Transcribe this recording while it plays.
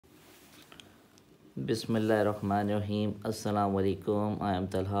बिस्मिल्लाहिर्रहमानिर्रहीम। अस्सलाम वालेकुम। I am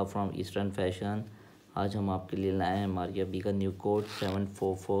Talha from eastern fashion. आज हम आपके लिए लाए हैं मारिया.B का न्यू कोट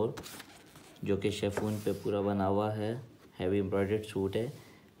 744 जो कि शेफून पे पूरा बना हुआ है। हैवी एम्ब्रॉयडर्ड सूट है,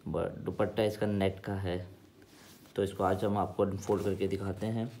 दुपट्टा इसका नेट का है। तो इसको आज हम आपको अनफोल्ड करके दिखाते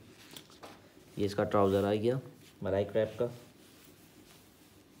हैं। ये इसका ट्राउज़र आ गया मलाई क्रैप का।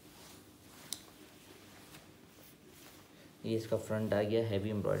 ये इसका फ्रंट आ गया हैवी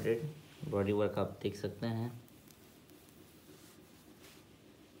एम्ब्रॉयडर्ड, बॉडी वर्क आप देख सकते हैं।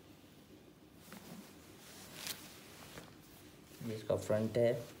 ये इसका फ्रंट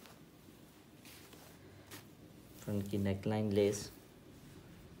है, फ्रंट की नेकलाइन लेस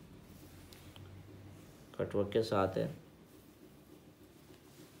कटवर्क के साथ है।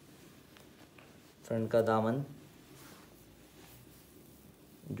 फ्रंट का दामन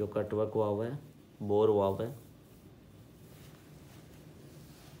जो कटवर्क हुआ हुआ है, बोर हुआ हुआ है।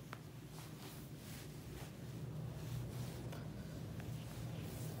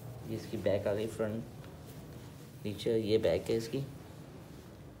 ये इसकी बैक आ गई, फ्रंट नीचे ये बैक है इसकी,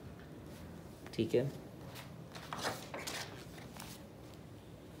 ठीक है।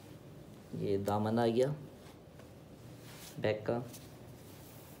 ये दामन आ गया बैक का।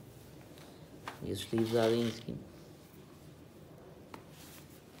 ये स्लीव्स आ गई इसकी,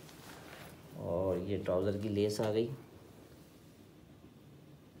 और ये ट्राउज़र की लेस आ गई।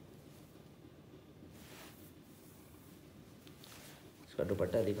 इसका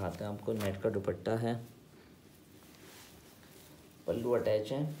दुपट्टा दिखाते हैं आपको, नेट का दुपट्टा है, पल्लू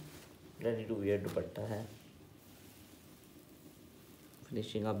अटैच है, रेडी टू वियर दुपट्टा है।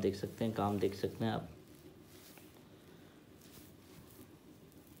 फिनिशिंग आप देख सकते हैं, काम देख सकते हैं आप।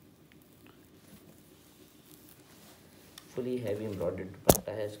 फुली हैवी एम्ब्रॉयडर्ड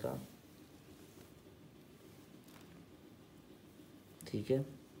दुपट्टा है इसका, ठीक है।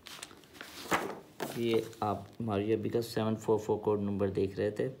 ये आप मारिया.B का 744 कोड नंबर देख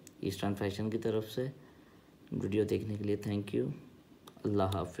रहे थे ईस्टर्न फैशन की तरफ से। वीडियो देखने के लिए थैंक यू।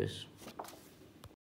 अल्लाह हाफिज़।